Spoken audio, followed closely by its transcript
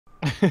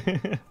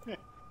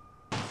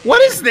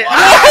What is this?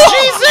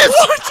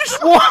 Jesus!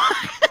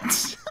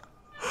 What?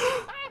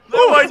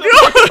 Oh my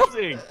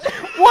god!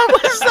 What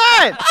was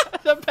that?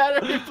 The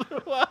battery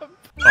blew up.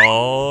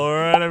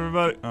 Alright,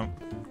 everybody. I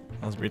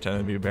was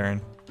pretending to be a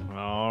Baron.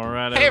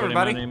 Alright, Hey,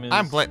 everybody. My name is...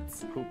 I'm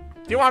Blitz. Do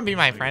you want to be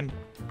my friend?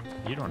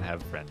 You don't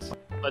have friends.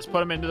 Let's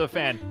put him into the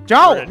fan.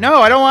 Don't!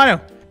 No, I don't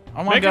want to.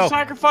 I want to Make go. a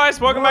sacrifice.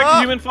 Welcome back to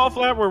Human Fall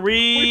Flat, where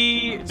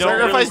we don't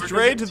Sacrifice really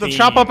Dre work to as the team.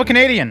 Chop up a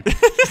Canadian.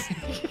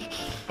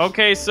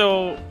 Okay,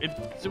 so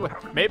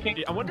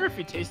Maybe I wonder if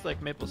he tastes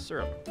like maple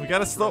syrup. We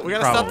gotta stop the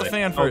Probably.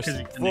 fan first.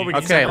 Before we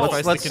can Okay,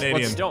 sacrifice let's the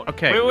Canadian. Don't.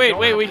 Okay.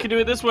 wait. We can do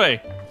it this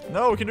way.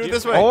 No, we can do it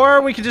this way.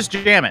 Or we could just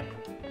jam it.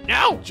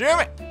 No.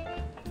 Jam it.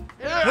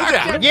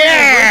 Yeah.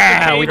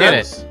 Yeah, we did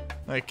it.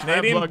 Like I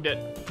Canadian, plugged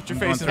it. put your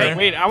face in Hey, there.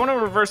 wait. I want to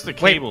reverse the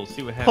cables.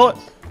 See what Pull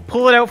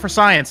happens. it out for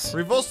science.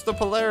 Reverse the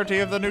polarity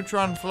of the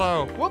neutron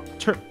flow.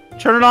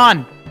 Turn it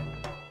on.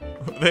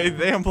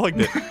 They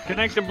unplugged it.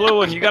 Connect the blue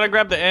one. You gotta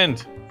grab the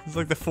end. It's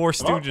like the Four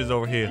Stooges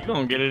over here. You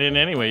don't get it in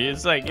anyway.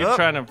 It's like you're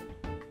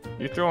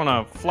you're throwing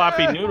a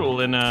floppy noodle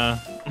in a.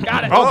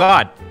 Got it. Oh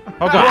god.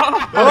 Oh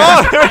god.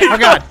 Oh, there you Oh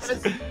god.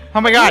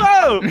 Oh my god.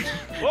 Whoa!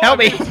 Help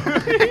me.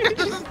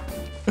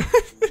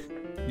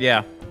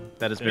 Yeah,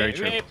 that is very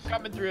true. Wait,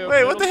 coming through.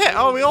 Wait, what the heck?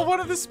 Oh, we all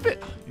wanted to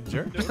spit. You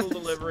jerk. Noodle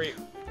delivery.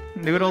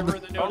 Noodle.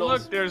 Deliver the Oh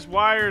noodles. look, there's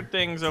wired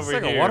things over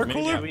like a here. water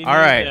Maybe cooler? we All need,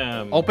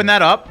 right. Open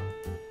that up.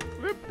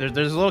 There's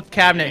a little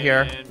cabinet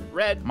here. And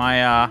red. My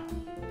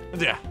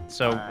Yeah.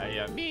 so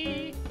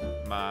Me.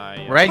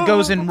 My. red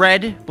goes in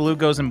red, blue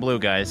goes in blue,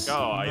 guys.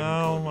 Oh,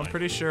 No, I'm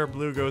pretty sure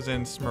blue goes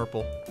in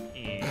Smurple.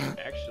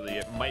 Actually,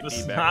 it might The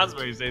be better.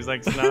 snozberry tastes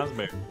like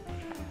snozberry.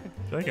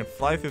 I can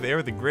fly through the air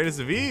with the greatest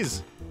of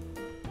ease.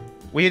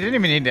 We didn't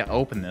even need to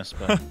open this,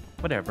 but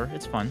whatever,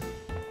 it's fun.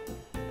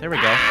 There we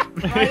go.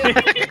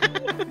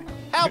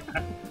 Help!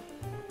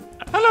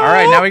 Hello. All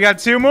right, now we got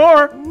two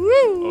more.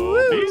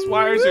 Oh, these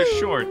wires are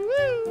short.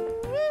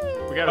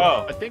 We got.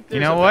 Oh. I think You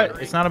there's know a what?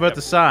 battery. It's not about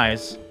the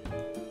size.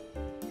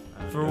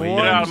 For Get Get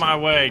one. out of my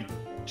way,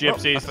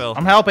 gypsies. I fell.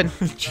 I'm helping.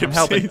 I'm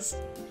helping. Gypsies.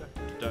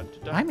 Dun, dun,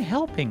 dun. I'm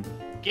helping.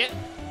 Get.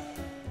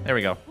 There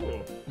we go.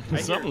 Ooh.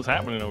 Something's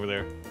happening over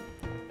there.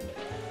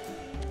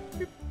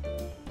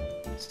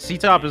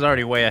 C-Top is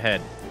already way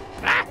ahead.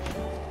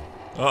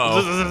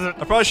 Uh-oh.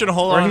 I probably shouldn't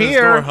hold We're on to this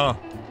here. door, huh?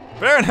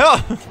 Baron,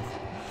 help!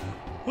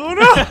 Oh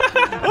no!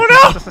 Oh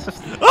no!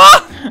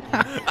 Ah!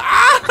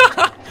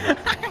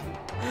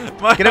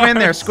 Get him in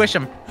there. Squish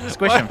him.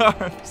 Squish him. My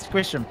arms.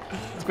 Squish him.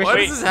 Squish Why him.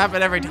 does this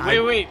happen every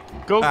time? Wait.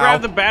 Go Ow.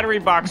 grab the battery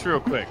box real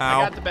quick. I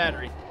Ow. got the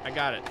battery. I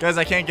got it. Guys,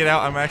 I can't get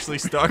out. I'm actually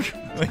stuck.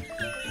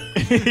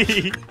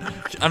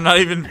 I'm not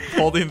even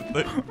holding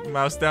the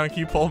mouse down. Can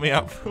you pull me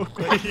out real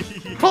quick?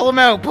 Pull him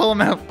out. Pull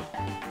him out.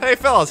 Hey,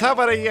 fellas, how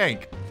about a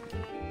yank?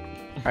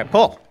 All right,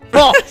 pull.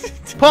 Pull.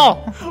 Pull.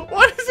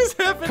 Why does this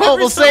happen Pull.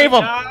 every We'll time? save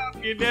him. Ah,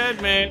 you're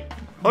dead, man.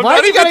 I'm Why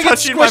not do you even gotta get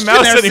touching my squished in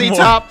mouse there, anymore.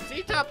 C-Top?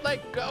 C-Top,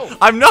 let go.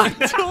 I'm not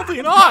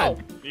holding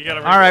on. You gotta.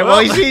 All right. Well,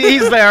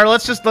 he's there.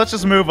 Let's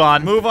just move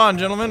on. Move on,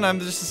 gentlemen. I'm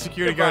just a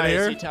security guard Goodbye,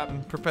 here. C-Top.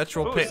 In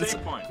perpetual Ooh, pain.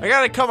 save point. I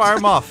gotta cut my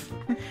arm off.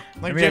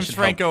 Like Maybe I James should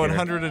Franco in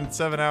help here.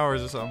 107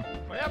 hours or something.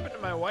 What happened to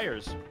my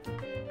wires?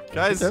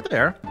 Guys, They're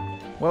there.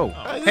 Whoa.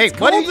 Guys, Hey, it's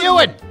what are you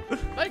cold doing?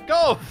 Let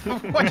go.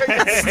 Why are you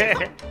still-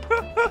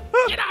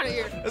 Get out of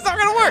here. it's not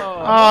gonna work.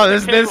 Oh,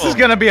 this is cable.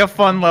 gonna be a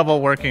fun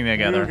level working You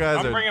together.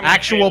 guys are. bringing my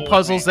Actual cable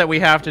puzzles with me. that we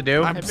have to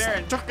do. I'm Hey,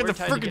 Baron, stuck in we're the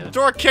tied freaking together.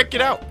 door. Kick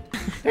it out.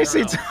 Hey,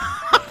 see,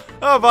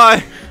 Oh,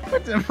 bye.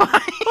 what am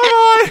Bye.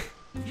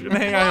 Just gonna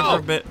hang out here for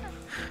a bit.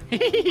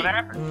 What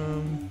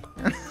happened?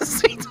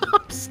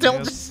 C-Top still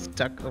Yes. just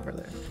stuck over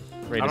there.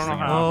 I don't know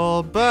how.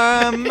 All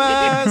by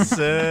myself.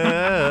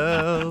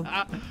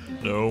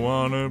 Don't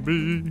wanna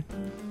be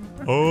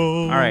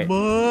all right.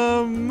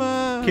 by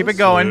myself. Keep it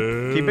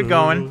going. Keep it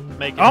going.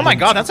 Make it Oh my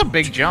god, that's a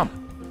big jump.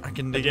 I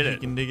can dig did it. it. You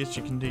can dig it.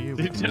 You can dig it.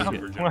 we can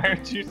dig it.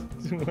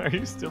 Why are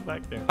you still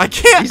back there? I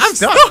can't. He's I'm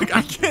stuck. stuck.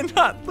 I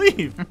cannot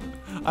leave.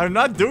 I'm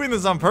not doing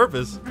this on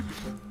purpose.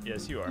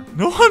 Yes, you are.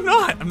 No, I'm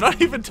not. I'm not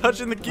even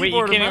touching the Wait, keyboard. you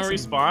or can't even mouse.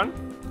 respawn?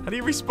 How do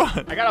you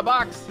respawn? I got a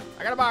box.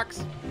 I got a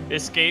box.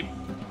 Escape.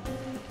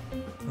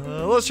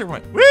 Let's check my.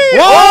 Whee!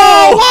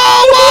 Whoa!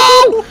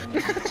 Whoa!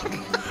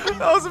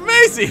 That was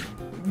amazing.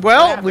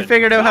 Well, we happened?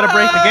 figured out how to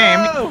break the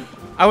game.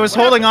 I was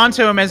holding on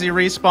to him as he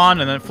respawned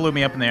and then it flew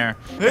me up in the air.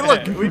 Hey,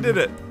 look, we did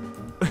it.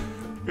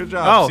 Good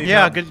job. Oh, C-Top.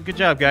 yeah, good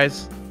job,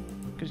 guys.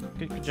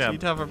 Good job.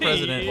 C-Top for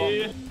president.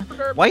 Hey.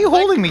 Why are you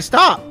holding me?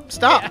 Stop!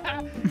 Stop!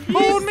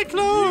 Hold me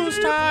close,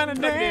 tiny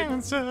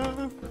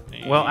dancer.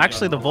 Well,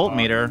 actually, the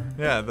voltmeter.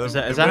 Yeah, Is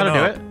that how to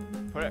do it?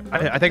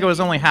 I think it was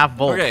only half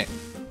volt. Okay.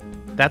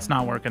 That's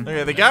not working.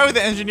 Okay, the guy with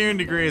the engineering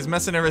degree is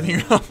messing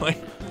everything up. Like,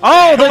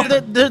 Oh,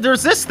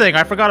 there's this thing.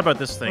 I forgot about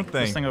this thing. What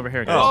thing? This thing over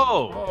here, guys.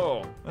 Oh.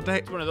 Oh, what the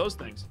heck? it's one of those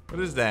things. What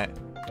is that?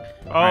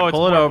 Oh, All right, it's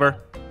pull it more- over.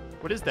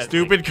 What is that?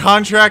 Stupid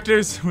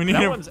contractors. We need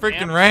That a one's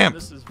freaking amps, ramp.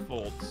 This is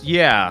volts.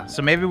 Yeah,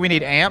 so maybe we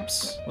need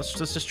amps. Let's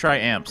just try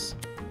amps.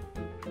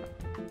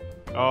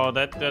 Oh,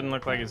 that doesn't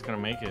look like it's gonna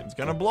make it. It's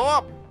gonna blow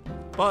up.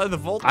 But the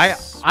volt.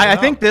 I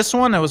think this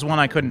one was one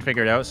I couldn't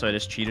figure it out, so I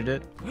just cheated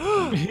it.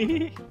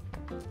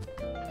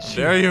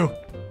 Dare you?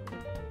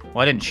 Well,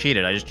 I didn't cheat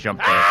it. I just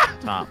jumped the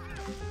top.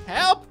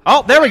 Help!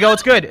 Oh, there we go.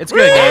 It's good. It's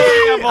good,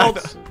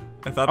 guys.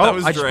 I thought Oh, that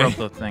was I just Dre. broke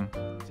the thing.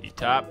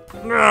 T-top.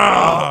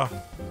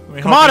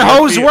 Come on,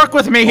 hose, work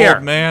with me here.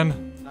 Old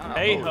man.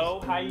 Hey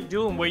ho, how you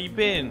doing? Where you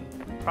been?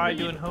 Probably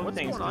doing hoe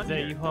things. going on Is that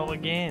here? you hoe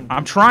again?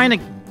 I'm trying to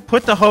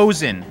put the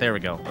hose in. There we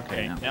go. Okay,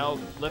 Okay, now. now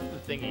lift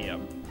the thingy up.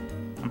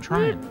 I'm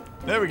trying.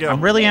 There we go. I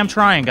really am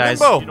trying,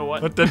 guys. Limbo. You know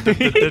what? Da, da,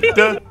 da, da,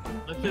 da.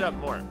 Lift it up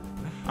more.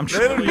 I'm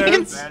There it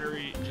trying. is.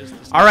 Battery just.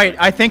 All right,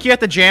 I think you have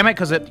to jam it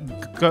because it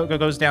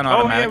goes down Oh yeah,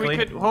 automatically. we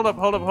could.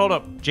 Hold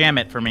up. Jam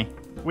it for me.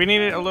 We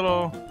need it a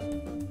little.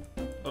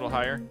 A little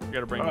higher. You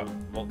gotta bring the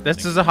volt.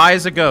 This is as high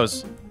as it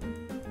goes.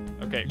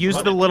 Okay. Use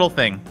run the it. little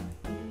thing.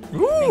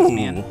 Ooh.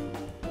 man.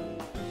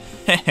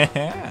 We need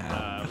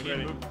to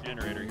move the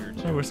generator here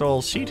Hey, too. what's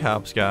old sheet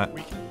hops got?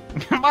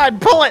 Come on,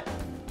 pull it.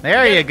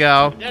 There you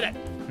go. Did it.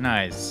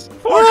 Nice.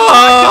 Oh!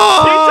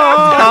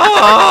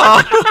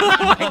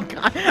 Oh my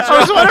God. I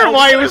was wondering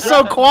why he was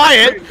so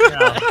quiet.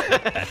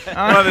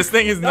 Well, this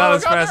thing is not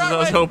as fast as I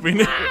was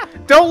hoping.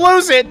 Don't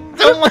lose it.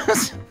 Don't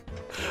lose.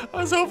 I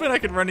was hoping I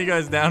could run you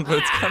guys down, but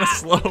it's kind of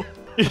slow.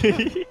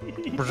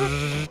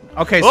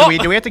 Okay, so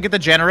do we have to get the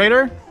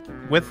generator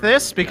with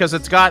this because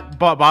it's got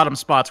bottom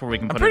spots where we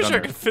can I'm put pretty it sure I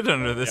under. could fit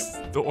under this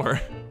door.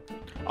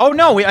 Oh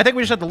no, I think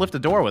we just have to lift the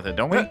door with it,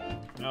 don't we?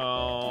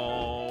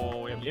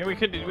 No. Yeah, we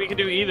could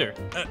do either.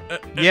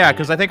 Yeah,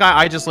 because I think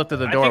I just lifted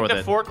the door I with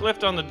think it. the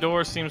forklift on the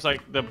door seems like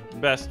the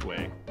best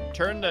way.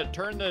 Turn the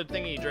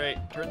thingy, Dre.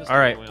 Turn the All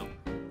right. steering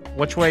wheel.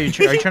 Which way?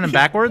 Are you turning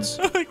backwards?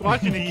 I like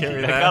watching you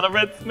carry I that. got a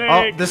red snake.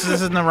 Oh, this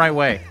isn't the right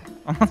way.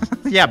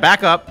 Yeah,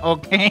 back up.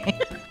 Okay.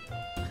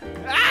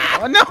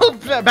 Oh, no,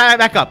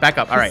 back up.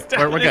 All right,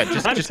 we're good.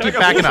 Just keep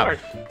backing up.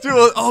 Dude,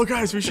 oh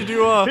guys, we should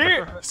do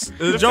Here.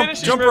 The jump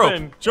finishing rope.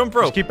 ribbon. Jump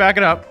rope. Just keep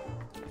backing up.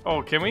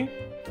 Oh, can we?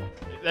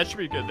 That should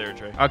be good there,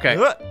 Dre. Okay.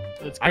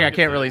 Let's I get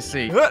can't the- really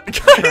see. Trying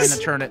Guys,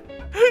 to turn it.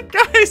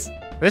 guys,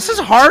 This is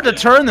hard to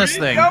turn this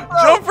thing.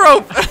 jump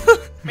rope.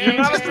 You're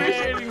not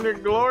appreciating their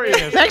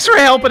gloriousness. Thanks for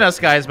helping us,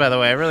 guys. By the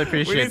way, I really We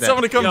appreciate need that.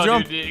 someone to come Yo,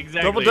 jump. dude,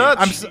 exactly. Double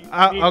dutch.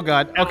 Oh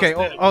god. Okay,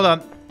 hold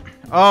on.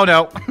 Oh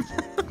no.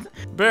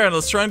 Baron,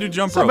 let's try and do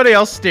jump Somebody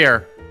else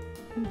steer.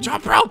 rope.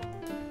 Jump rope.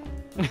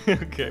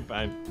 Okay,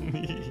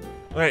 fine.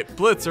 Wait,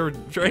 Blitz or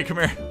Dre, come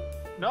here.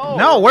 No.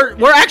 No, we're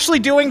actually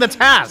doing the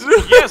task.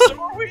 Yes,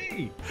 so are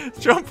we.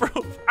 Jump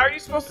rope. How are you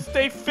supposed to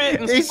stay fit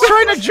and He's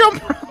trying to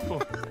jump.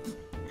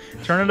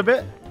 Turn it a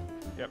bit.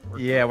 Yep.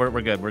 Yeah,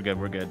 we're good. We're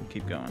good.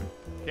 Keep going.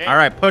 Okay. All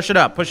right, push it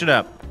up. Push it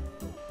up.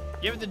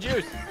 Give it the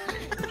juice.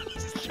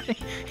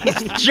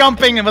 He's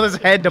jumping with his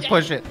head to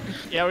push it.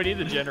 Yeah, we need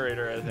the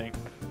generator, I think.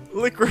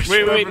 Licorice.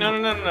 Wait, rubber.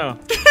 no.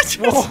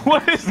 Whoa,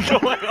 what is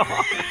going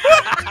on?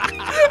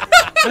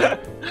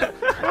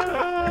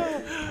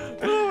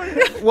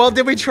 Well,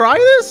 did we try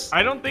this?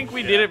 I don't think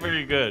we did it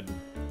very good.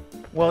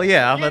 Well,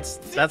 yeah. That's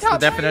the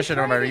definition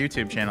of our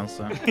YouTube channel.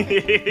 So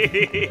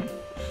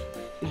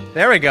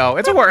there we go.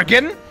 It's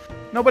working.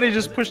 Nobody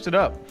just pushed it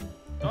up.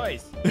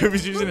 Nice. He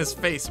was using his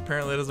face.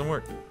 Apparently, it doesn't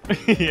work.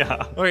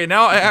 Yeah. Okay,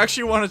 now I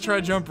actually want to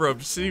try jump rope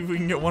to see if we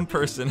can get one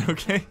person.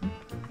 Okay.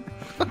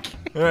 Okay.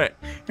 All right.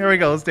 Here we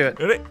go. Let's do it.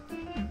 Ready?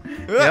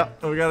 Yep.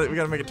 Oh, we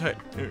gotta make it tight.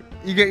 Here.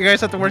 You guys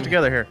have to work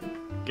together here.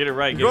 Get it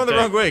right. You're going Get the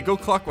it wrong way. Go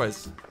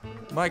clockwise.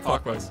 My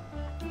clockwise.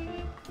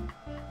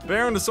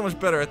 Baron is so much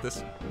better at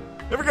this.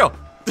 There we go.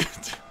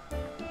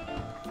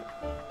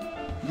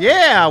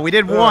 Yeah, we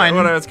did one.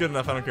 Whatever, that's good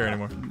enough. I don't care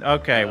anymore.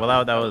 Okay,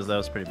 well that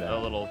was pretty A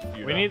bad. little.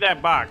 We need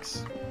that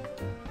box.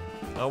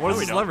 What does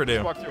this lever do?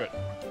 Just walk through it.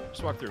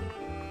 Just walk through.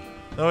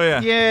 Oh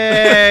yeah.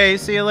 Yay!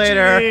 See you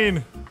later.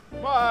 Gene.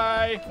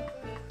 Bye.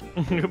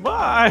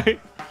 Goodbye.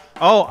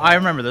 Oh, I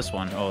remember this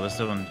one. Oh, this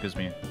one gives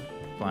me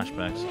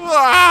flashbacks.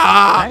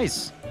 Ah!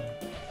 Nice.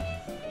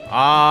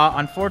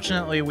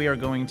 Unfortunately, we are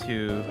going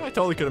to. I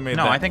totally could have made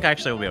No, that. I think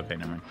actually we'll be okay.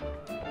 Never mind.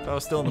 If I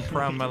was still in the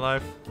prime of my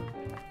life.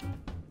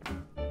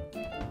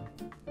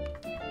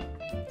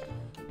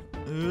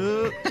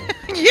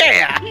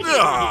 Yeah.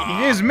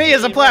 Ah! Use me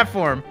as a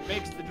platform.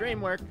 Makes the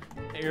dream work.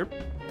 Here.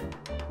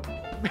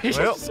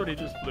 Well. Somebody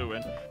just flew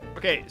in.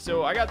 Okay,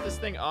 so I got this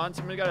thing on.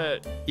 Somebody got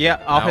a.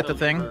 Yeah, I'll hit the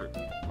thing.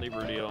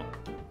 Lever deal.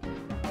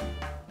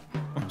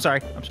 I'm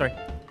sorry.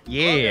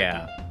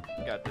 Yeah.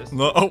 Got this.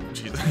 No, oh,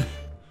 jeez.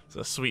 It's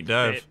a sweet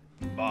dive.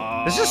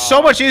 This is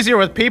so much easier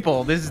with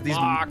people. These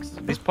Box.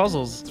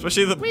 puzzles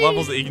Especially the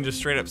levels that you can just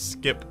straight up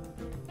skip.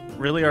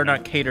 really are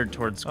not catered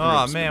towards groups.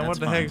 Oh but man, what that's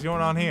the fine. heck's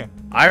going on here?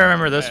 I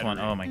remember this one.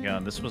 Oh my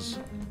god, this was.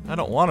 I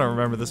don't want to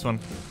remember this one.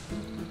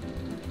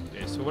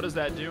 Okay, so what does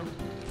that do?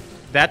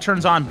 That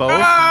turns on both.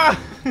 Ah!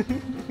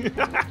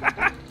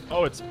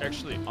 Oh, it's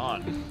actually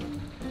on.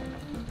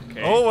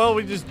 Okay. Oh well,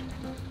 we just.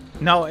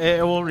 No,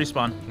 it will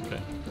respawn. Okay.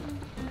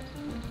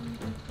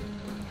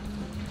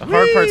 The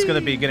hard part's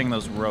gonna be getting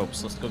those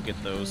ropes. Let's go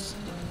get those.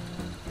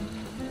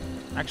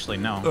 Actually,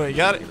 no. Oh, you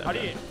got it. How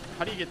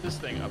do you get this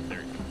thing up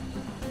there?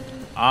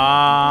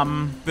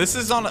 This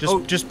is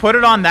on. Just put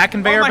it on that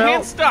conveyor Oh, my belt.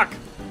 hand's stuck.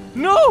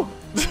 No!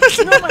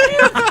 No,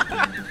 my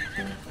hand!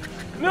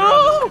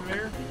 No!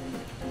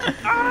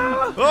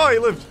 Oh, he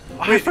lived.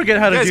 I forget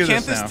how to guys, do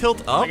can't this this now.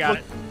 tilt up? I got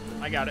it.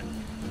 I got it.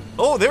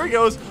 Oh, there he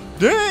goes.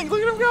 Dang,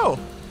 look at him go.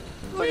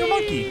 Like a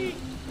monkey.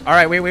 All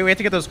right, wait, we have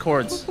to get those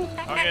cords.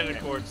 I'll get the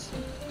cords.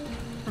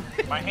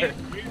 My hand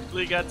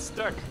weirdly got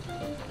stuck.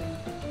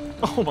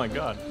 Oh my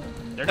god.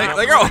 They're Hey, not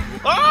there go.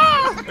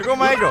 Ah! There go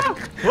my ankle.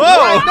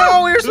 Whoa.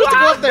 No, we were supposed to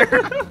go up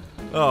there.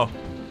 Oh.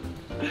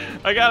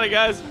 I got it,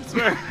 guys. I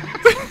swear.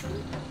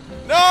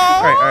 No.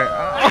 All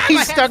right. Oh,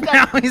 he's stuck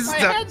now. He's My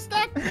stuck. head's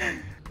stuck.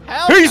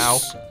 Help! Peace.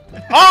 Oh,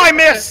 I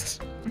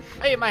missed.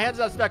 Hey, my head's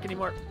not stuck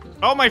anymore.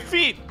 Oh, my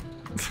feet.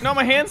 No,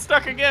 my hand's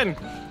stuck again.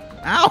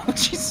 Ow,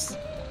 jeez.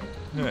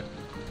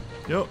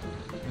 Yo.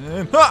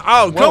 And,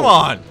 oh, come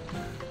on.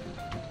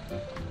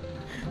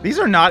 These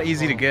are not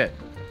easy to get.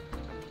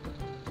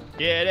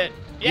 Get it.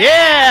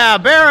 Yeah,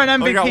 Baron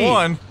MVP. Oh, I got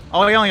one.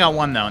 Oh, we only got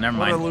one though. Never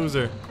What a mind.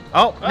 loser.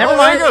 Oh, never There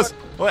mind. he goes.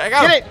 Wait, I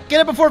got Get him. it.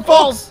 Get it before it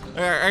falls.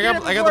 I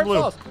got the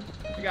blue.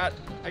 I got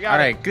All it.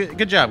 right.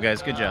 Good job,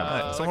 guys. Good job.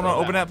 Alright, someone want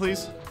to open that,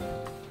 please?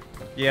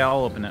 Yeah,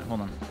 I'll open it.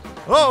 Hold on.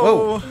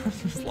 Oh,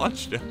 just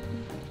launched it.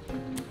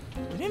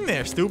 Get in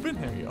there, stupid.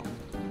 There you go.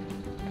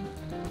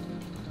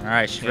 All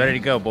right, she's ready to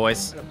go,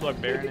 boys.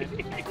 Plug Baron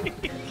in.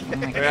 Oh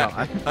my Yeah,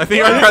 God. I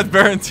think I got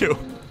Baron too.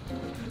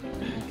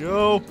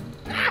 Go.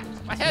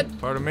 My head.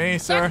 Pardon me,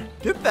 sir.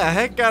 Get the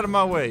heck out of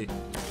my way. There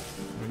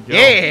we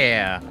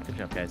Yeah. Good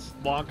job, guys.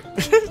 Bonk.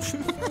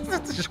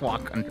 Let's just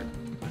walk under.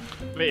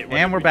 Wait, what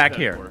And did we're we back get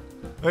that here. for?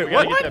 Wait, We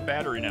gotta what? get that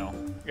battery now.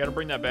 We gotta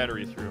bring that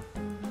battery through.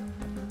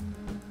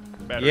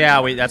 Battery.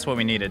 Yeah, that's what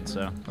we needed.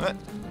 So. What?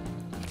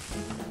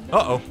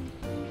 Uh-oh.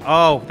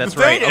 Oh, that's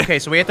Dang right. it. Okay,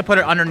 so we have to put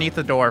it underneath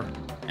the door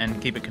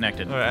and keep it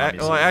connected. Well, I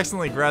obviously.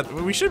 accidentally grabbed.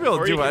 We should be able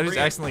to Or do you it. I can just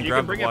bring it- accidentally you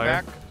grabbed can the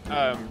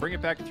wire. bring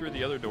it back through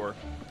the other door.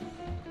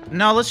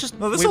 No, let's just.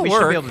 No, this we will should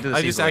work. be able to do this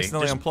I just easily.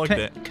 accidentally unplugged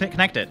it.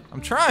 Connect it.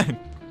 I'm trying.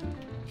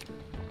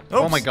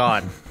 Oh Oops. my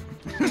God.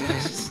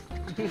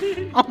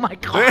 Oh my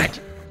God.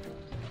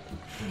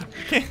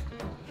 Okay.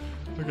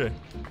 Okay.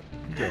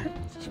 Go.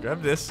 Just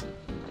grab this.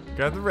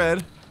 Grab the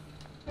red.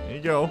 There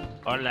you go.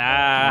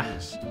 Hola.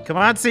 Come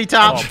on,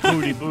 C-Top. Oh,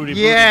 booty, booty,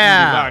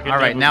 Yeah. booty, All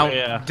right, now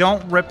yeah.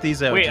 don't rip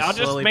these out. Wait, I'll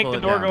just slowly make pull the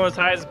it door down. go as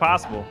high as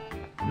possible.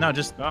 No,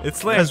 just Oh. It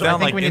slams because I down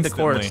think like we need instantly.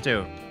 the cords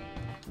too.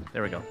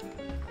 There we go.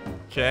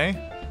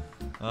 Okay.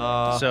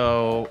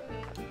 So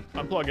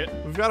Unplug it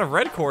We've got a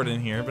red cord in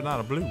here, but not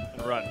a blue.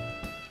 and run.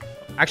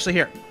 actually,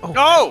 here. Oh,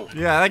 Oh!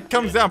 Yeah, that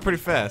comes down pretty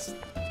fast.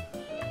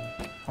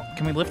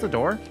 can we lift the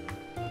door?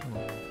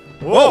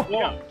 Whoa!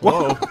 Whoa.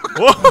 Whoa!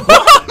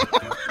 Whoa!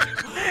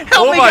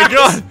 Oh me, my guys.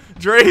 God!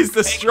 Dre's the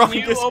you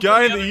strongest open guy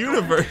the in the other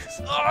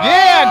universe.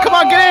 Yeah, come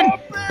on, get in.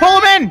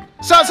 Pull him in.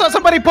 So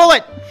somebody pull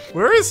it.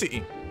 Where is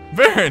he?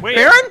 Baron! Wait.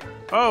 Baron?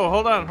 Oh,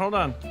 hold on.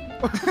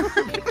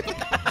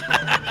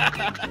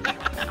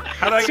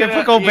 How do I get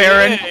Typical out?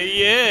 Baron. Yeah,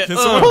 yeah. Can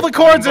someone- Pull the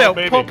cords out.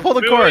 baby. Pull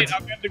the Wait, cords.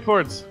 I'll get the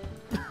cords.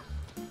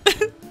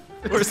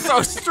 We're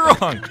so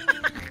strong!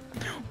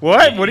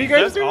 What? What are you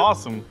guys That's doing?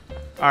 awesome.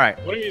 All right.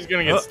 One of you's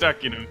gonna get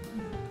stuck, you know.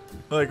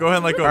 Alright, go ahead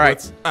and let go. All right.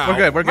 Blitz. Ow. We're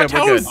good. We're My good.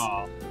 We're good. toes.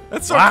 Oh.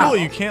 That's so Wow. cool.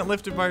 You can't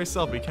lift it by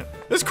yourself. You can't.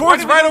 This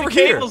cord's right over the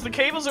here. cables. The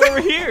cables are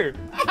over here.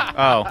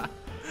 Oh.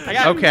 I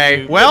got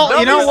Okay. it. Well,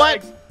 you know Something's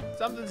what? like-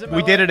 Something's in my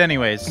We did leg. it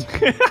anyways.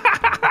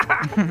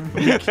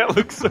 That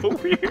looks so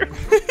weird.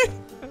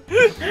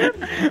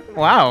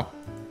 Wow.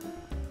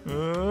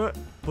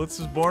 Blitz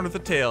was born with a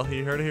tail.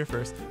 He heard it here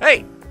first.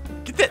 Hey!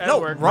 Get that! That'll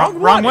No! work. Wrong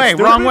Wrong one, way.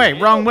 stupid. Wrong way.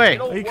 Wrong way.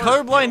 It'll Are you work.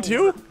 colorblind It'll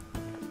too? work.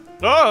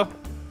 Oh.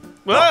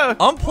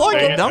 Unplug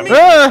Dang it, it. dummy!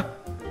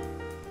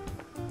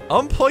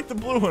 Unplug the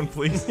blue one,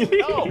 please.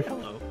 No.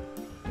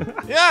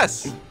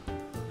 Yes!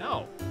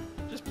 No.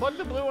 Just plug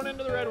the blue one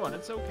into the red one.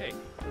 It's okay.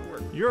 It'll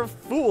work. You're a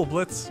fool,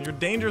 Blitz. You're a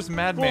dangerous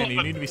madman.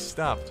 You need to be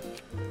stopped.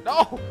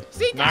 No.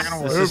 See? Not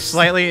gonna This work. is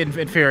slightly That was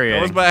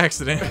infuriating. by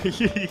accident. I'm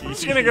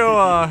just gonna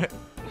go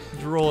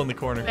drool in the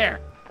corner. There.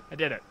 I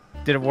did it.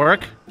 Did it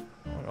work?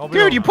 I'll be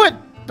Dude, all- you put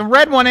the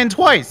red one in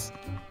twice.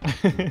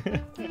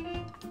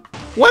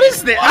 What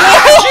is this?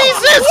 Ah,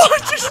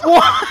 Jesus!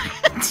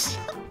 What?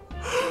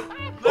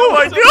 Oh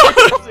my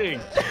God! Amazing.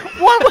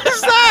 What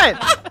was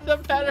that? The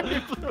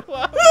battery blew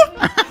up.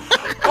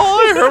 All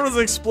I heard was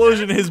an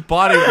explosion. His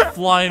body went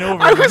flying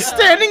over. I was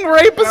standing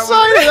right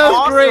beside it. That was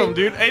Awesome, great.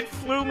 dude. It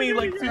flew me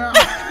like.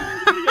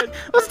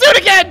 Let's do it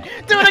again.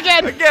 Do it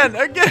again. Again.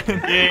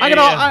 Yeah, I'm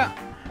gonna.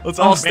 Let's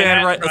all man,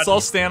 stand right. that's Let's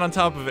all stand on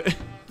top of it.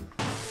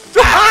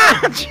 Ah!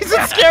 Jesus,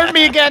 it scared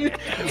me again.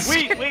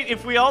 Wait.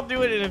 If we all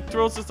do it and it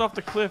throws us off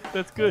the cliff,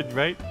 that's good,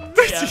 right?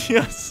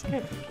 Yes.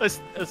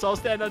 Let's all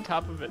stand on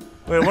top of it.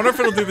 Wait, I wonder if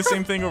it'll do the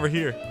same thing over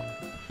here.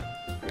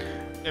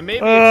 And maybe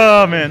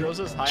Oh if it man. throws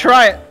us high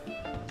Try it.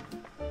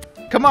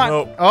 Come on.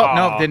 Nope. Oh Aw.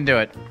 no, didn't do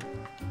it.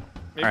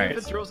 Maybe Alright. if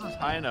it throws us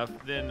high enough,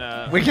 then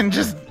We can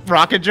just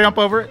rocket jump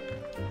over it.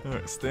 All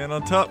right, stand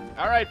on top.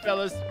 all right,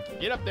 fellas,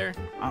 get up there.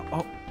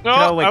 Oh, No, get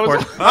out of the way, I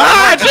was- Cord.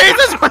 Ah,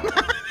 Jesus!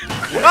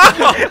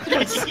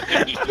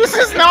 This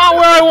is not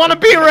where I want to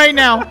be right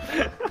now.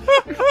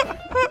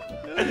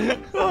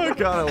 Oh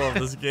God, I love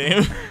this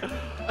game.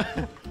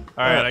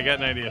 All right, I got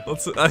an idea.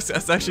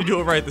 Let's actually do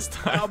it right this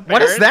time.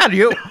 What is that?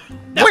 You?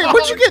 Wait,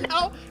 what'd you get?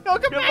 No,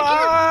 come back.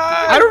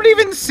 I don't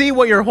even see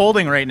what you're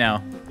holding right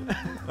now.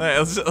 Alright,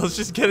 let's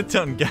just get it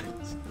done, guys.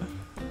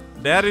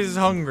 Daddy's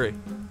hungry.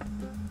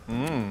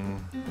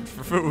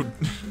 For food.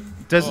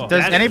 Does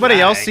anybody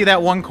else see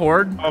that one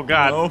cord? Oh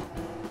God.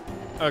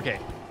 No. Okay.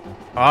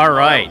 All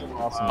right.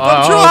 Awesome.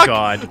 Oh truck!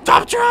 God.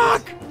 Top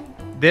truck!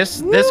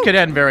 This could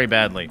end very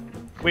badly.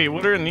 Wait,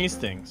 what are in these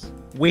things?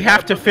 We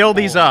have to fill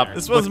these up.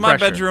 This was with my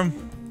pressure.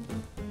 bedroom.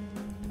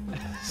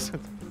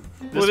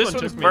 Well, this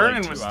one one's took me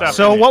burning like with 2 stuff.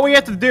 So in it. what we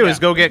have to do is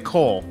Yeah. go get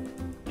coal.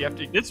 You have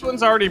to. This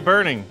one's already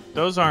burning.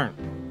 Those aren't.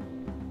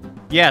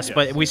 Yes, Yes.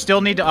 but we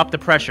still need to up the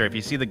pressure. If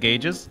you see the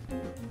gauges,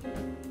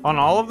 On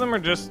all of them, or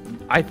just?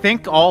 I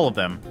think all of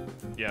them.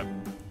 Yeah.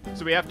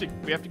 So we have to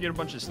get a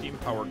bunch of steam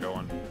power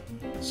going.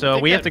 So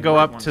think we have that to go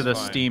brick up to one's the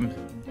fine. steam.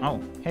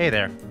 Oh, hey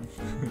there.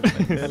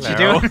 Hello. What you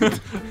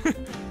doing?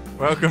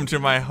 Welcome to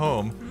my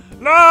home.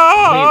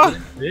 No!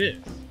 This.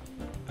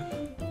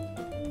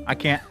 I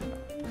can't.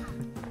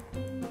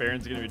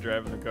 Baron's gonna be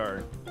driving the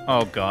car.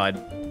 Oh God.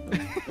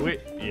 Wait.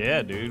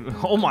 Yeah, dude.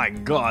 Oh my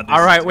God. this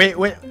All right, is-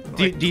 wait.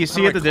 Do you how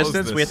see do at I the close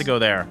distance? We have to this? go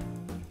there.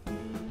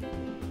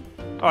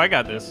 Oh, I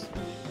got this.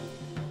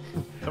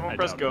 Someone I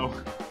press doubt go.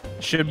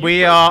 Should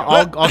we?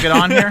 I'll get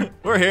on here.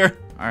 We're here.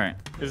 All right,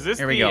 Is this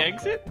Here we the go.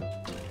 exit?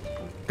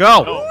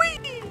 go. Oh.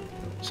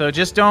 So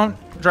just don't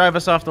drive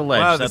us off the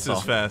ledge. Wow, that's this is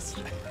all. fast.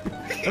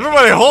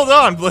 Everybody, hold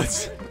on,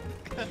 Blitz.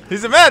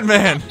 He's a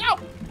madman.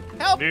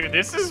 Dude,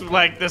 this is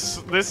like this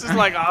is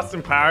like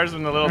Austin Powers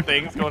when the little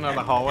thing's going down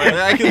the hallway.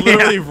 I can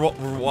literally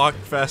walk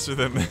faster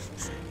than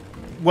this.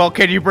 Well,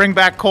 can you bring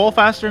back coal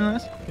faster than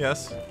this?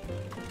 Yes.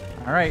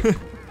 All right.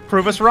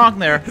 Prove us wrong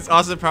there. It's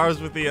Austin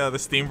Powers with the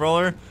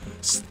steamroller.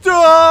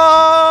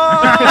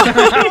 Stop!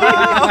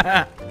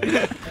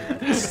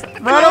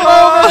 Run him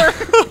over!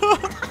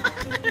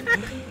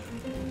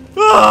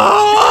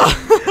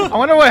 I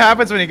wonder what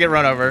happens when you get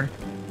run over.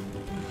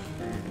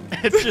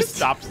 It just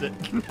stops it.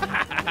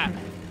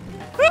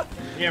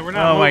 Yeah, we're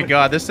not. Oh my moving.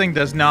 God, this thing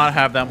does not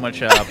have that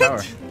much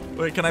power.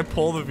 Wait, can I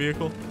pull the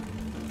vehicle?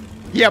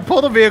 Yeah,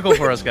 pull the vehicle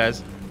for us,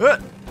 guys. No,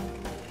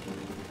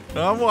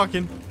 I'm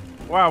walking.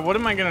 Wow, what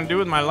am I gonna do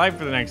with my life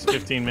for the next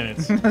 15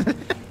 minutes?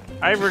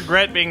 I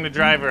regret being the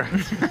driver.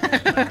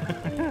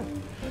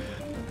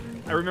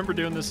 I remember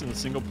doing this in the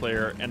single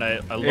player, and I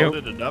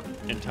loaded it up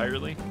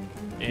entirely.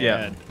 And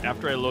Yeah.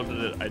 after I loaded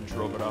it, I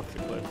drove it off the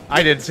cliff.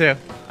 I did too.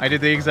 I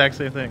did the exact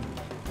same thing.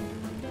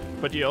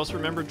 But do you also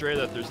remember, Dre,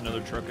 that there's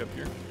another truck up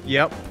here?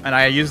 Yep, and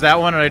I used that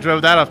one and I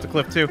drove that off the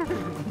cliff too.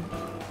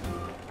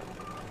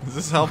 Is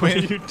this What are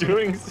helping? you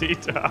doing,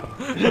 C-Top?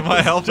 Am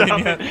I helping Stop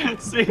yet?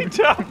 it.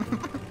 C-Top.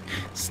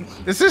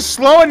 This is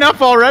slow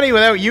enough already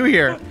without you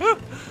here.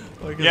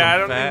 Yeah, I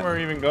don't think we're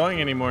even going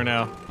anymore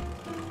now.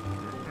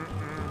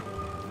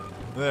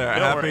 There,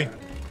 Don't happy? worry.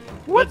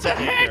 What the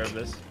heck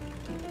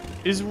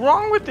is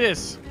wrong with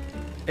this?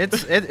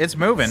 It's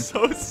moving.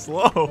 So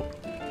slow.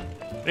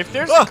 If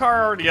there's Ah! a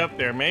car already up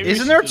there, maybe. we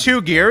Isn't should there just-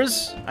 2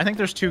 gears? I think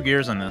there's 2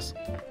 gears on this.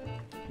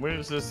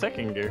 Where's the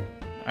second gear?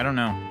 I don't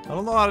know. I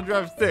don't know how to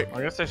drive stick.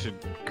 I guess I should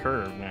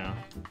curve now.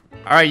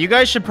 All right, you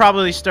guys should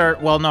probably start.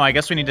 Well, no, I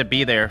guess we need to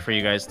be there for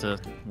you guys to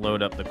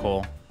load up the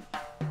coal.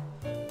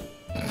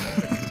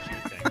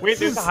 Wait,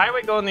 there's a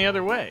highway going the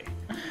other way.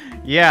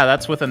 Yeah,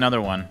 that's with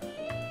another one.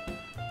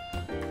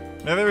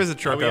 Now there is a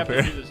truck we up have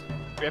to here. do this.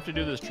 We have to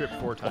do this trip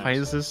 4 times. Why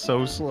is this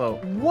so slow?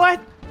 What?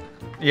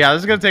 Yeah,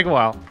 this is gonna take a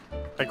while.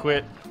 I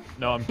quit.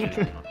 No, I'm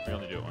kidding. We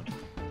only do it once.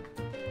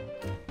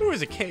 Ooh,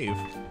 is a cave.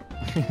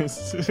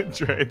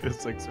 Dre,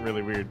 this looks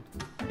really weird.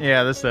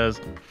 Yeah, this does.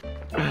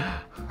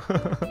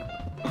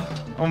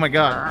 Oh my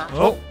God.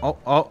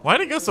 Oh.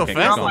 Why'd it go so Okay,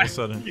 fast go all on. of a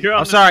sudden? You're on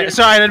I'm the sorry. steering-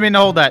 Sorry, I didn't mean to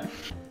hold that.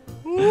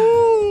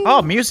 Ooh.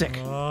 Oh, music.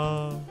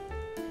 Uh-oh.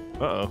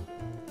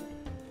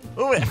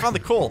 Oh wait, I found the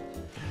coal.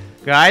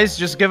 Guys,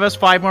 just give us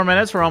 5 more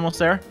minutes. We're almost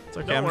there. It's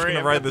okay, Don't I'm just worry, gonna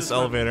I've ride got this one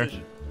elevator.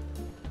 position.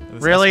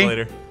 This Really?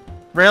 escalator.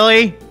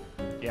 Really?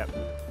 Yep.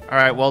 All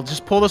right. Well,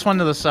 just pull this one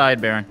to the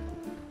side, Baron.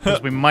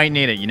 Because we might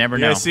need it. You never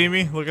You know. guys see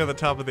me? Look at the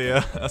top of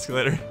the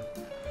escalator.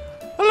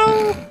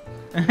 Hello!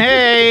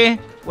 Hey,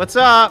 what's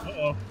up?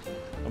 Uh-oh.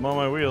 I'm on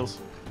my wheels.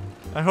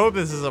 I hope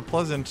this is a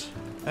pleasant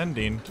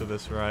ending to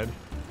this ride.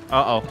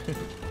 Uh-oh.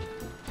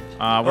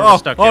 We're just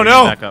stuck here. Oh Get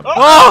no! Back up.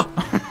 Oh!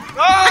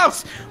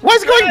 Oh! Why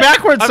is it going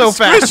backwards I'm so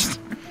squished. fast?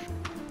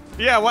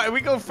 Yeah, why we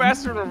go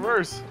faster in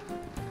reverse?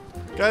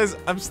 Guys,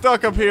 I'm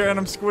stuck up here and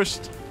I'm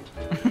squished.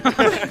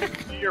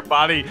 See your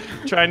body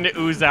trying to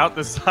ooze out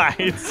the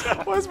sides.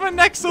 Why is my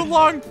neck so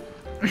long?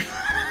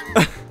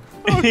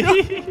 Oh,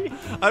 God.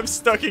 I'm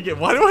stuck again.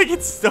 Why do I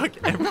get stuck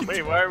every time?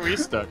 Wait, why are we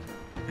stuck?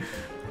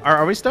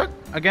 Are we stuck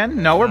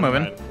again? No, we're No,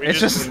 moving. man. We It's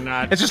just just were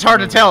not it's just hard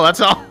to moving. tell. That's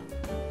all.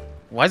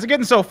 Why is it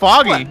getting so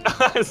foggy? I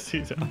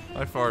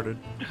farted.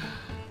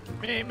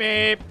 Beep,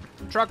 beep.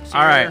 Trucks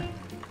All right. here.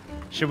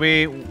 Should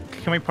we?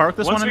 Can we park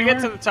this Once one we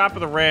anywhere? get to the top of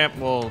the ramp,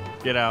 we'll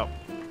get out.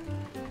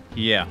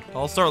 Yeah.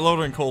 I'll start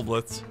loading coal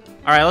blitz.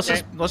 All right.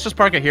 Let's just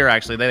park it here.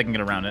 Actually, they can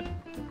get around it.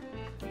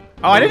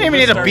 Oh, I didn't even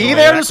need to Start be going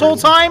there this whole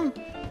backwards. time.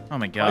 Oh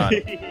my god.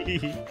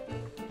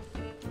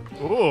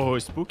 Oh,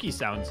 spooky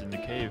sounds in the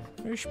cave.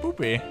 Very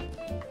spoopy.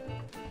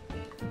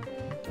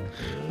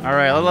 All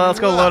right, let's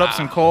go load up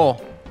some coal.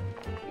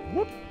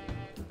 Whoop,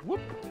 whoop,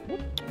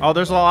 whoop. Oh,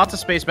 there's lots of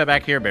space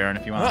back here, Baron,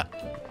 if you want to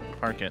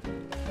park it.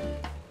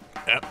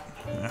 Yep.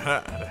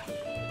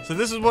 So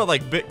this is what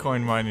like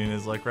Bitcoin mining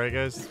is like, right,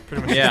 guys?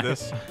 Pretty much Yeah.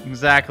 this.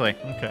 Exactly.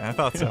 Okay, I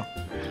thought so.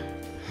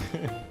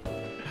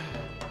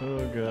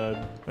 Oh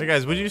god. Hey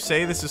guys, would you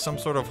say this is some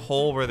sort of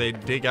hole where they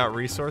dig out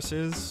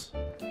resources?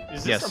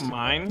 Is this Yes. a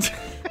mine?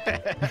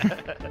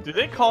 Do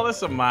they call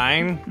this a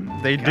mine?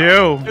 They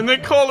do. And they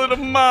call it a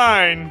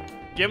mine.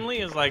 Gimli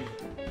is like,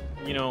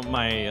 you know,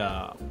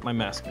 my my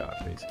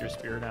mascot, basically. Your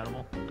spirit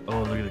animal.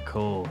 Oh, look at the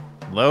coal.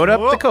 Load up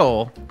Whoa. the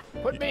coal.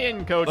 Put me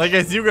in, coach. I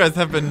guess you guys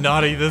have been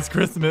naughty this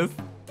Christmas.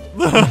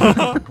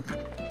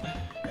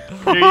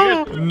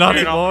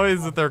 Naughty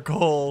boys with their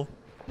coal.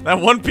 That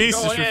one piece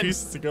Go just in.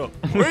 refuses to go.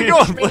 Where are you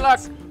going, Wish me luck.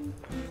 Blitz?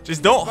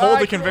 Just don't hold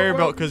Bye, the conveyor coal.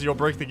 belt because you'll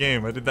break the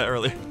game. I did that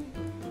earlier.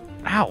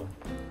 Ow.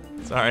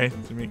 Sorry,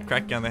 didn't mean to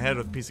crack you on the head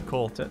with a piece of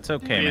coal. It's okay,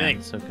 What do you man. think?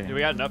 It's okay. Do we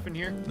got enough in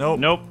here? Nope.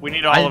 Nope, we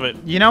need all of it.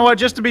 You know what?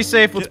 Just to be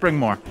safe, let's bring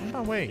more.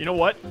 Oh, wait. You know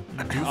what?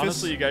 doofus.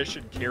 Honestly, you guys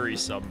should carry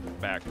some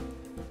back.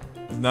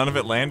 Is none of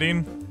it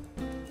landing?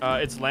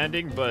 It's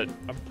landing, but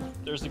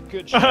there's a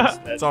good chance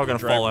that It's all gonna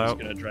the fall driver's out.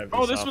 Gonna drive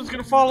Oh, this off. one's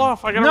gonna fall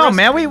off. I gotta No, rest-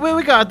 man,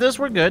 we got this.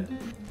 We're good.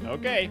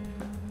 Okay.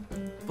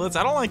 Blitz,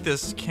 I don't like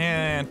this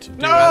can't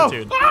do No!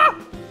 attitude. Ah!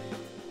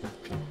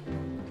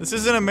 This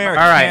isn't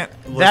American. All right,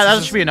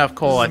 that should be enough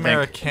coal, I think.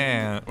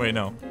 American. Wait,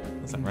 no.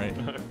 That's not right.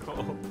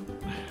 Coal.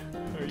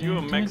 Are you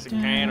a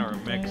Mexican or a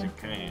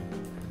Mexican?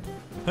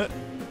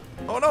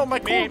 Oh no, my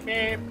coal. Beep,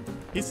 beep.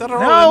 He said it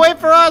No, wait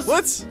for us.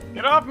 Blitz!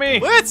 Get off me!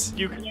 Blitz!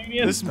 You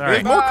Canadian! There's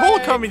right. more coal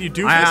Bye. coming, you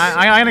doofus.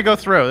 I'm gonna go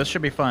through. This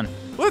should be fun.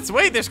 Blitz,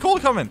 wait, there's coal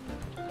coming.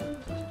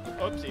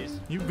 Oopsies.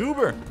 You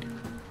goober.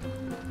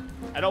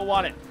 I don't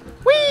want it.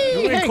 Whee!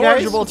 You Hey guys,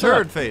 incorrigible what's up?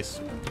 turd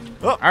face.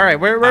 Oh, All right,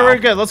 we're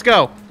good. Let's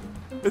go.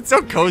 it's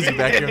so cozy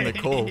back here in the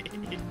coal.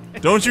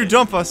 Don't you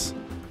dump us.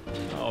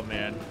 Oh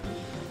man.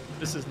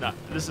 This is not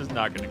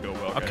gonna go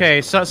well. guys.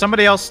 Okay, so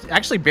somebody else.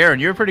 Actually, Baron,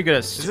 you're pretty good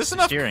at this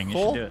enough steering. You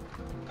coal? should do it.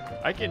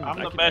 I can. I'm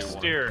I the can best do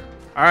one. steer.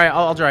 All right,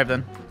 I'll drive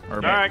then. Or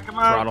All right, come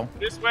on. throttle.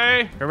 This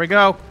way. Here we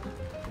go.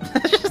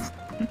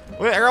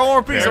 Wait, I got one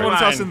more piece. I Very want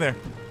to toss fine. in there.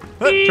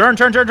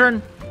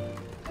 Turn.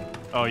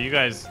 Oh, you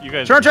guys.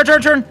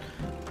 Turn.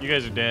 You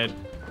guys are dead.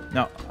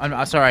 No,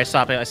 I'm sorry. I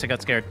stopped it. I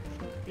got scared.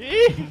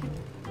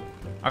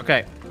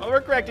 Okay.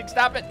 Overcorrecting.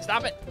 Stop it.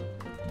 Stop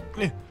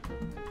it.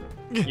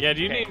 Yeah,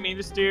 do you need me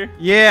to steer?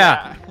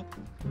 Yeah.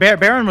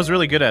 Baron was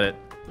really good at it.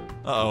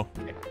 Uh-oh.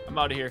 I'm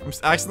out of here.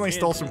 I accidentally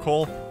stole some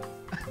coal.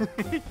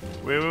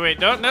 Wait.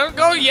 Don't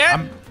go yet.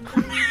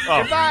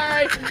 Oh.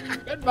 Goodbye.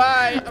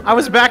 Goodbye. I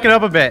was backing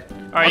up a bit.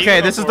 right, you Okay,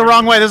 go this is for the it.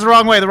 wrong way. This is the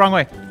wrong way. The wrong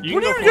way. You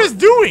What can are go you guys for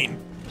doing?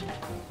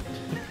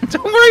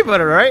 Don't worry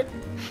about it, all right?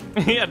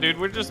 it. Yeah, dude,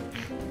 we're just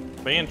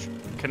being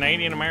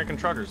Canadian American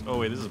truckers. Oh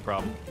wait, this is a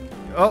problem.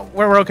 Oh,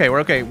 we're okay.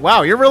 We're okay.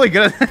 Wow, you're really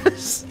good at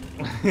this.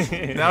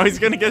 Now he's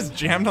gonna get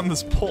jammed on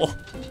this pole.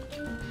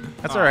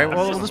 That's all right. that's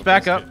Well, just we'll just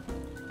back up.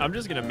 I'm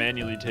just gonna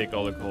manually take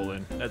all the coal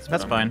in. That's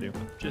That's what I'm fine.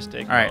 gonna do. Just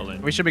take All it all right,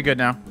 in. we should be good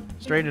now.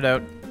 Straighten it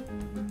out.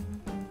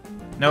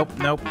 Nope.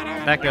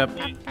 Back up.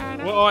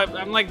 Well,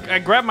 I'm like, I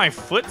grabbed my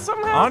foot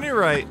somehow. On your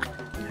right.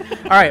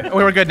 All right,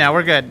 we're good now.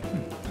 We're good.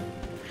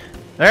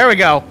 There we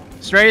go.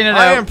 Straighten it out.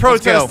 I am Let's go.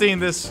 protesting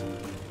this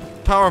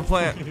power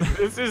plant.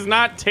 This is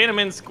not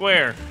Tiananmen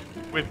Square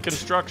with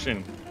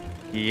construction.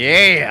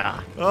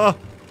 Yeah. Oh.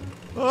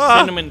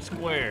 Tiananmen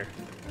Square.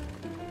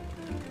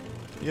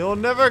 You'll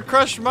never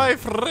crush my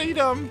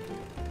freedom.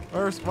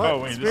 Or what? Oh,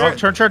 wait,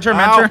 Spirit? Oh, turn,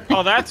 Ow. mentor.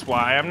 Oh, that's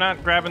why I'm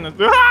not grabbing the.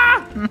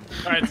 Ah!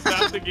 All right,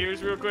 stop the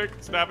gears real quick.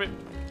 Stop it.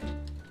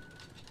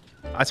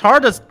 It's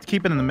hard to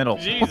keep it in the middle.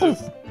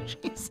 Jesus.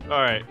 Jeez.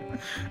 All right.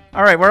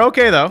 All right, we're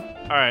okay though.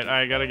 All right,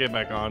 I gotta get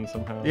back on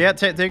somehow. Yeah,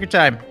 take your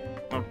time.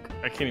 Oh,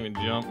 I can't even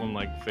jump. I'm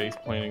like face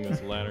planting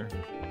this ladder.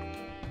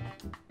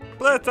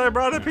 Blitz, I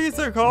brought a piece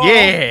of coal.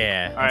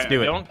 Yeah. All Let's right,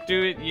 do it. Don't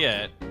do it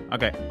yet.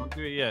 Okay. Don't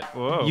do it yet.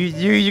 Whoa.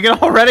 You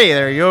get all ready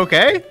there. You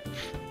okay?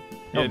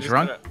 Yeah, Oh, just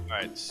drunk? All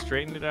right,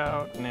 straighten it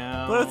out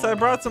now. Blitz, I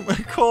brought some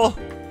coal.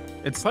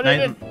 It's Put it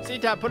in.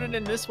 C-Top, put it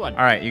in this one.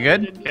 All right, you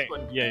good? Put it in this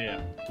one.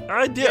 Yeah.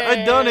 I did.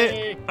 I done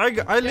Yay. it.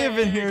 I live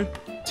in here.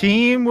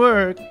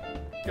 Teamwork.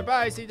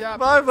 Goodbye, C-Top.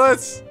 Bye,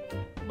 Blitz.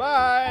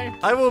 Bye.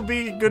 I will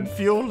be good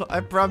fuel. I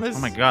promise. Oh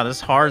my god, this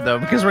is hard though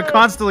because we're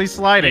constantly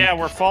sliding. Yeah,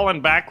 we're falling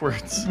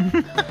backwards.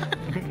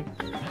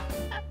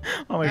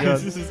 Oh my god.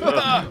 This is,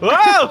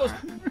 Whoa!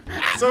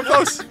 So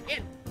close.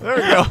 There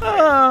we go.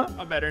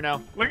 I'm better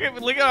now.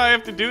 look how I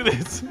have to do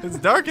this. It's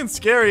dark and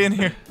scary in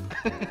here.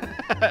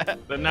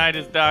 The night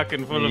is dark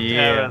and full of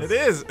Yeah. terror. It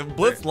is.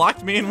 Blitz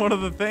locked me in one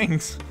of the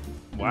things.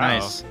 Wow.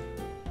 Nice.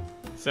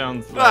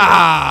 Sounds like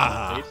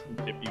Ah. a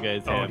relationship you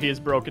guys Oh, have. he is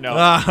broken out.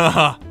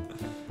 Ah.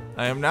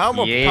 I am now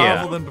more Yeah.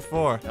 powerful than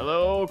before.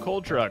 Hello,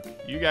 coal truck.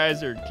 You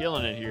guys are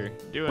killing it here.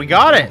 We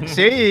got it.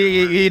 See,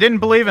 you didn't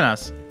believe in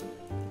us.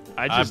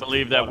 I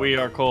believe that we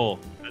are coal.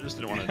 just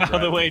didn't want to. Out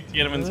of the way to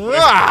get him in square.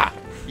 Ah!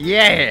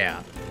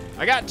 Yeah.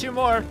 I got 2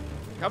 more.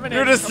 Coming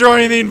You're in.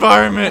 destroying the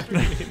environment.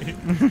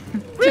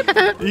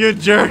 You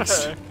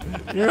jerks.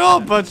 You're all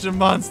a bunch of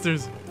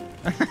monsters.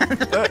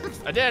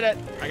 I did it.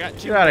 I got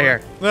 2 Get out of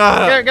here.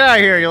 Ah. Get out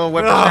of here, you little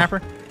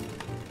whippersnapper.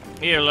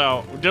 Here,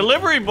 little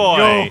delivery boy.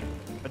 Yo.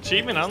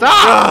 Achievement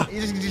unlocked. Stop!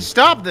 You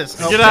stop this.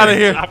 Get out of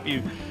here. Stop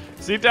you.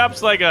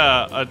 C-Top's like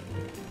a Ah.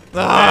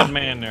 bad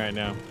man right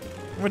now.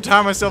 I'm gonna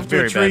tie myself to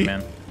Very a tree.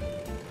 bad, man.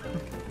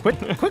 Quit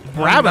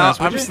grabbing us.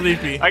 I'm would you?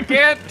 sleepy. I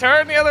can't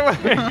turn the other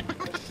way.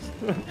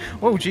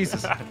 Oh,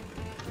 Jesus. All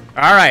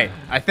right.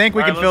 I think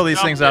we All can right, fill let's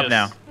these things dump up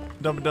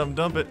this. now.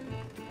 Dump it.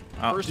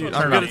 Oh, First dude, one's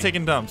I'm turn it good up. at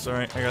taking dumps. All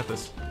right, I got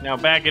this. Now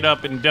back it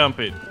up and dump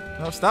it.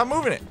 No, stop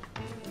moving it.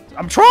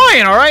 I'm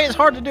trying, all right? It's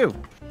hard to do.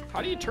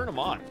 How do you turn them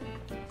on?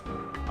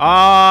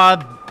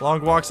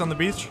 Long walks on the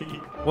beach.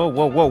 Whoa,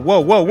 whoa, whoa, whoa,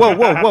 whoa, whoa,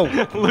 whoa, whoa.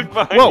 Look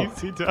behind Whoa. you,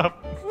 C-Top.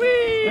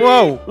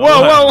 Whoa, whoa,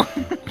 whoa.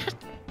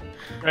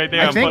 Right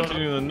there, I I'm think-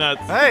 punching you in the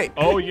nuts. Hey.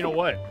 Oh, you know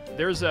what?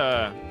 There's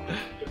a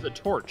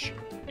torch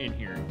in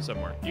here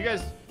somewhere. You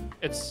guys,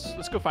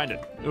 let's go find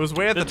it. It was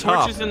way at The the torch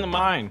top. is in the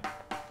mine.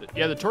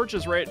 Yeah, the torch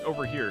is right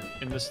over here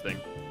in this thing.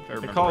 If I They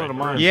remember call right. it a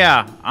mine.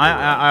 Yeah,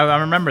 I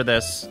remember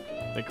this.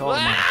 They call it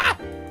a mine.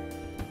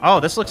 Oh,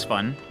 this looks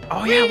fun.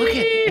 Oh, yeah, look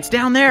it. It's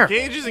down there.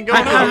 Gauge isn't How,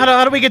 going how, up.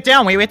 how do we get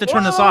down? We have to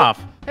turn this Whoa.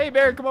 off. Hey,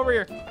 Baron, come over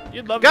here.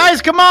 You'd love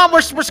Guys, come on. We're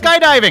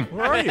skydiving.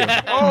 Where are you?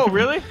 Oh,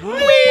 really?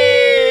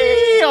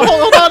 Whee!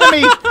 Hold on to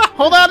me.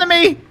 Hold on to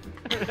me.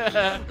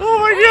 Oh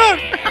my god!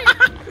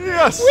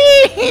 Yes!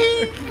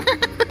 Whee!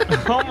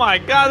 Oh my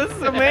god, this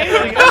is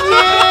amazing.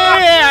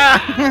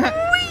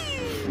 Yeah!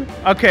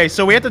 Okay,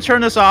 so we have to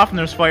turn this off and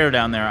there's fire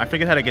down there. I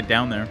figured how to get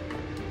down there.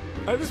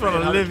 I just want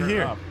to How to live turn it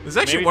here. off. There's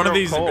actually Maybe one of throw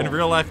these coal. in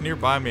real life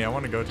nearby me. I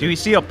want to go to. Do we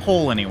see a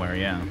pole anywhere?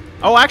 Yeah.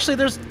 Oh, actually,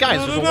 there's a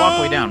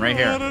walkway down right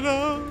here.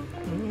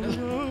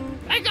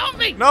 Let go of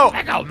me. No!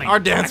 Let go of me. Our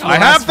dance will I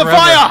have last the forever.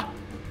 fire!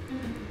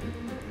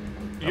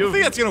 I don't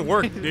think that's gonna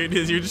work, dude.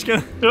 You're just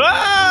gonna.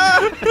 Ah!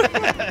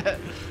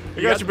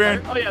 I got you,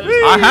 Baron. Oh, yeah,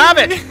 there's I have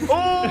it.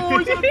 Oh,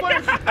 he's on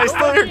fire. I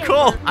stole your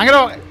coal. I'm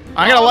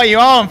gonna light you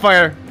all on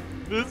fire.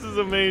 This is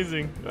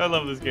amazing. I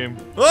love this game.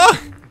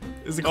 Ah!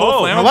 Is the coal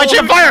Oh, flammable? I'm gonna light you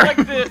on fire.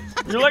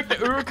 You're like the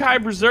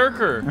Urukai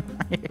Berserker.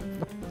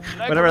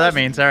 Whatever that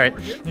means. All right.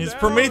 He's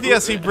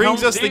Prometheus. He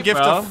brings Helm's us the Deep, gift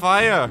bro. of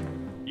fire.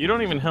 You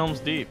don't even Helm's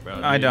Deep, bro.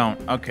 I don't.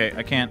 Okay,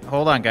 I can't.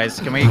 Hold on, guys.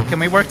 Can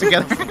we work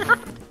together?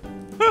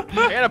 I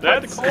gotta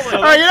put That's the coal in.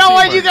 All right. You know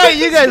what?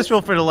 You guys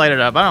feel free to light it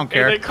up. I don't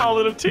Hey, they care. call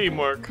it a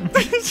teamwork.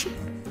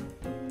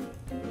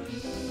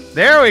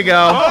 There we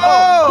go.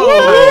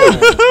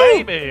 Oh,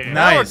 baby.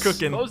 Now we're Nice.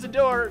 cooking. Close the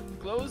door.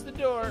 Close the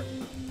door.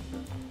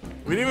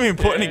 We didn't even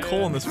put any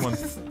coal in this one.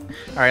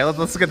 All right.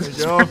 Let's get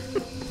this. Go.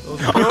 Put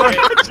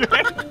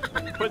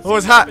Oh,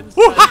 it's some hot. inside.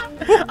 Woo, hot.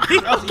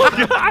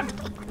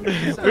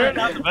 We're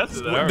not the best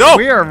of that. No.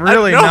 We are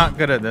really no. not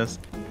good at this.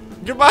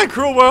 Goodbye,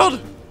 cruel world.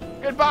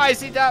 Goodbye,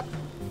 C-Top.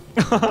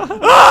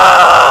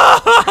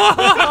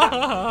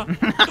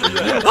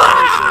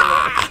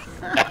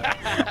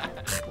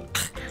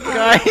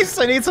 Guys,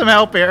 I need some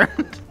help here.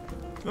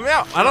 Let me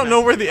out. I don't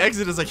know where the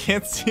exit is. I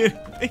can't see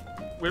anything.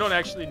 We don't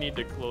actually need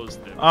to close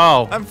them.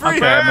 Oh, I'm free.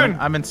 Okay,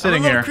 I've been sitting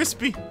I'm a little here.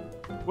 crispy.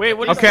 Wait,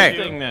 what is Okay.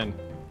 this thing then?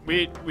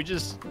 We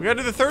just We gotta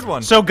do the third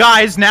one. So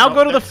guys, now Oh,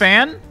 go to the that's-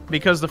 fan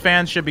because the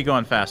fan should be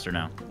going faster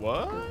now.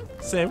 what?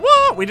 Say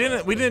what? We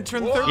didn't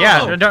turn the third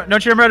Yeah, one.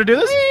 don't you remember how to do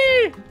this?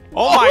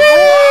 Oh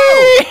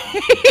my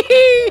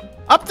Whee!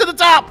 Up to the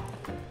top.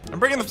 I'm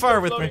bringing the fire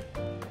with me.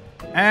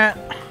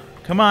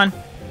 Come on.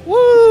 Woo!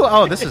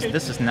 Oh, this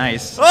is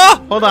nice.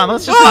 Oh! Hold on,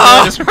 let's just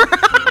Ah! enjoy this.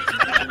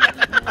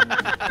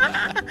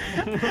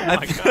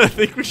 I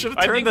think we should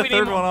have turned the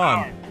third one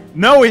on.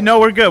 No,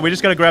 we're good. We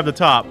just gotta grab the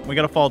top. We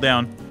gotta fall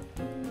down.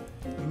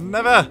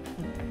 Never.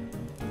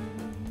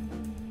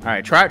 All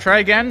right, try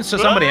again. So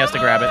somebody has to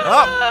grab it.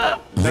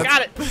 Oh! I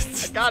got it.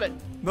 I got it.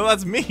 No,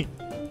 that's me.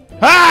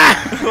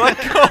 Ah! Let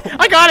go.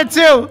 I got it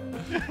too.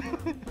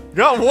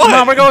 Got what? Come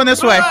on, we're going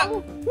this way.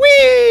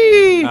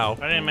 Whee! Ow.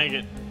 I didn't make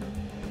it.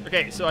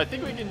 Okay, so I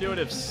think we can do it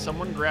if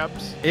someone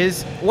grabs.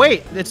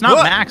 Wait, it's not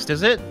What? maxed,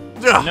 is it?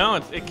 Ugh. No,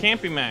 it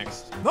can't be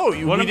maxed. No, One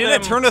we of didn't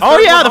them- turn the third Oh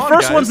yeah, one the on,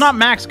 first guys. one's not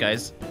maxed,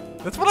 guys.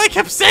 That's what I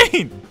kept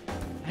saying.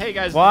 Hey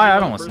guys. Why? did you I know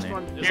don't the listen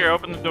first to one is Here, a-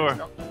 open the door.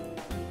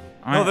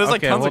 No, there's, like,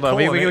 okay, tons of hold on. coal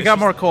in We it. It's got just-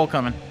 more coal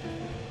coming.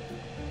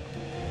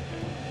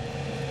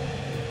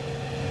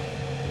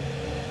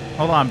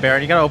 Hold on,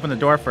 Barrett. You gotta open the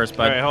door first, All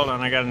bud. right, hold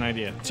on. I got an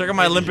idea. Check out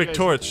my Hey, did you Olympic guys-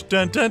 torch.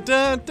 Dun dun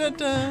dun dun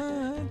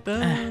dun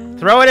dun.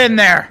 Throw it in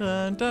there.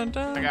 Dun dun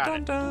dun I got dun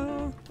it.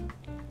 dun.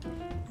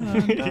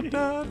 Dun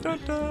dun dun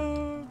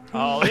dun.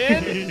 All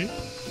in.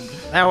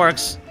 That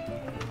works.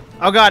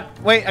 Oh god,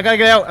 wait, I gotta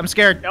get out. I'm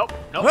scared. Nope.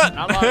 Nope. What?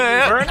 Not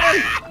allowed. Burn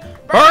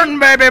Burn,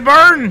 baby,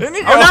 burn! In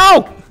you Oh In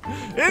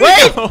no!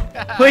 Wait! you go.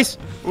 Please,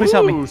 please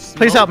help me. Ooh,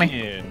 Please help me.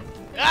 smoking.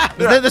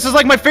 This is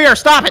like my fear.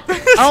 Stop it!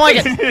 I don't like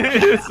it.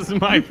 This is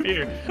my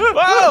fear.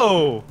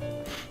 Whoa!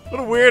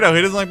 What a weirdo.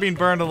 He doesn't like being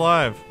burned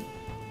alive.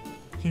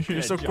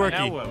 You're so John, quirky.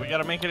 Now what? We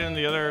gotta make it in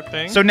the other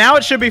thing. So now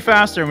it should be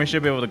faster, and we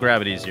should be able to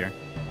grab it easier.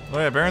 Oh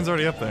yeah, Baron's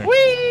already up there.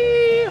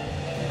 Whee!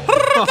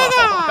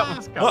 That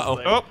was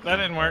Uh-oh. Oh, that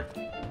didn't work.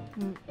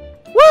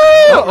 Woo!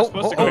 We're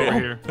supposed to go over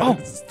here. Oh.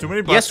 It's too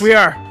many bucks. Yes, we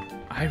are.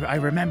 I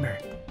remember.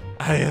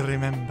 I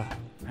remember.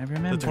 I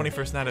remember. The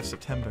 21st night of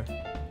September.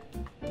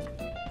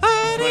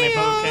 20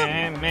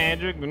 Pokemon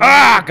magic.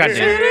 Ah,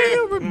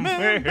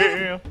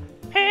 goddamn.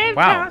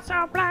 Wow.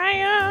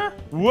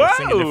 Whoa!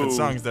 Singing different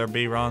songs there,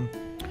 B-Ron.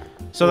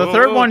 So the Whoa,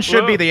 third one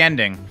should whoa. be the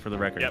ending for the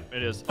record. Yep,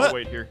 it is. Oh,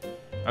 wait here.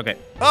 Okay.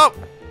 Oh!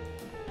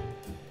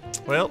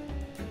 Well.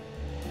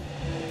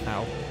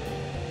 Ow.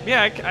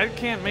 Yeah, I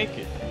can't make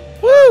it.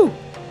 Woo!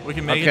 We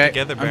can make Okay, it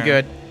together, Baron. I'm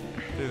good.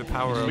 Through the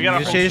power of We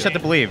gotta You just have to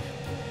believe.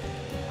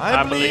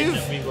 I believe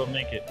that believe. we will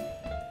make it.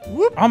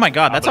 Whoop. Oh my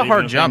god, that's a believe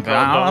hard in jump. things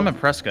called I'm love.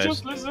 impressed, guys.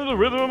 Just listen to the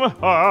rhythm of my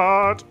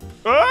heart. You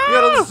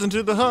gotta Ah! listen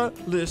to the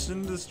heart,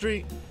 listen to the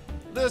street,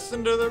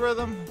 listen to the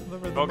rhythm. The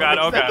rhythm Oh god,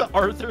 of oh Is that god. the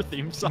Arthur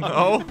theme song?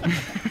 No.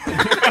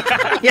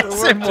 Yes,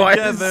 Work it was.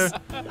 together.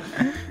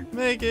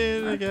 Make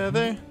it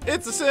together.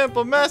 It's a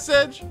simple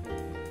message,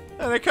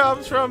 and it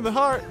comes from the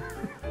heart.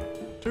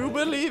 To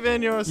believe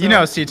in yourself. You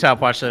know, C-Top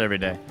watched that every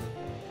day.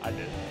 I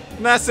did.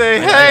 And I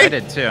say, I hey,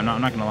 did too. I'm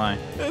not gonna lie.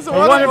 it's A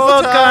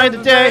wonderful kind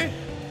of day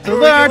to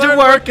learn to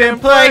work and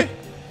play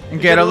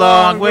and get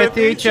along with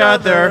each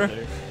other.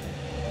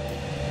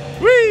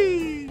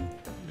 Whee!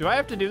 Do I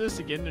have to do this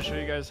again to show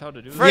you guys how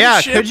to do this? Right. Yeah,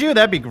 Friendship. could you?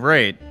 That'd be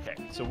great.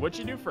 Okay, so what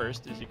you do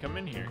first is you come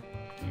in here,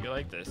 you go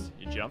like this,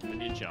 you jump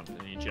and you jump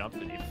and you jump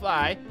and you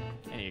fly,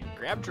 and you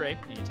grab Drake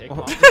and you take him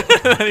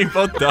off. And you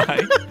both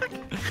die.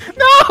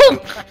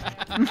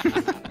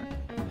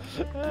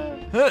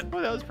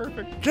 Oh, that was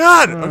perfect.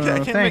 God! Okay, I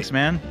can't Thanks,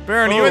 man.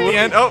 Baron, you at the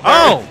end. Oh!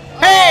 Oh,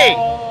 hey!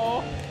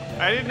 Oh,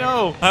 I didn't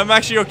know. I'm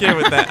actually okay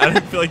with that. I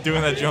didn't feel like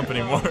doing that jump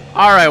anymore.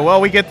 All right, well,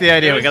 we get the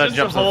idea. We There's gotta just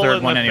jump a to the hole third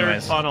in one the third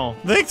anyways. funnel.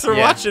 Thanks for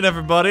Yeah. watching,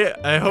 everybody.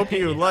 I hope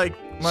you like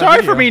my Sorry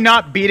video. for me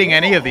not beating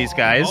any of these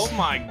guys. Oh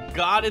my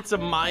god, it's a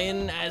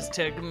Mayan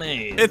Aztec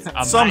maze. It's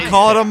some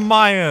call it a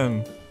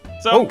Mayan.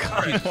 Some Oh.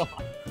 kind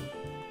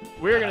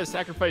we're gonna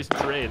sacrifice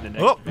Dre in the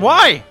next Oh, video.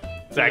 Why?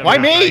 Why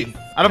me? Nice.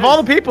 Out of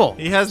all the people.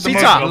 He has the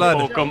C-Top.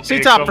 most blood.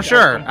 C-Top for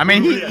sure. I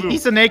mean,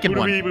 he's the naked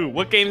one.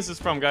 What game is this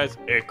from, guys?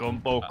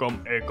 Ekom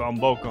bokum, ekom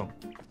bokum.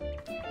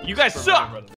 You guys suck!